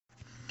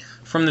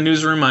From the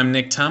newsroom, I'm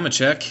Nick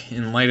Tomachek.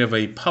 In light of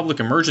a public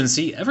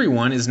emergency,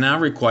 everyone is now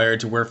required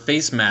to wear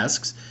face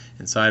masks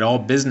inside all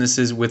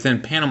businesses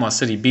within Panama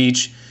City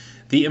Beach.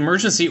 The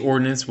emergency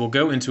ordinance will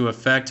go into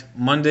effect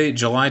Monday,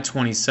 July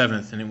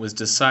 27th, and it was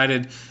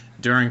decided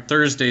during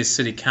Thursday's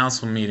City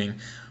Council meeting.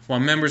 While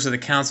members of the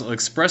council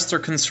expressed their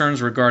concerns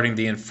regarding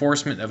the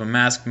enforcement of a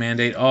mask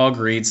mandate, all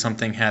agreed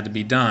something had to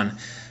be done.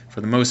 For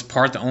the most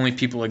part, the only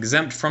people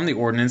exempt from the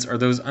ordinance are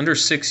those under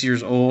 6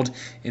 years old,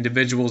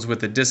 individuals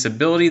with a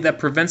disability that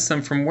prevents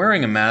them from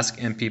wearing a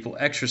mask, and people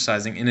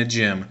exercising in a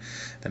gym.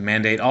 The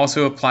mandate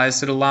also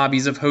applies to the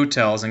lobbies of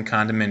hotels and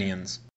condominiums.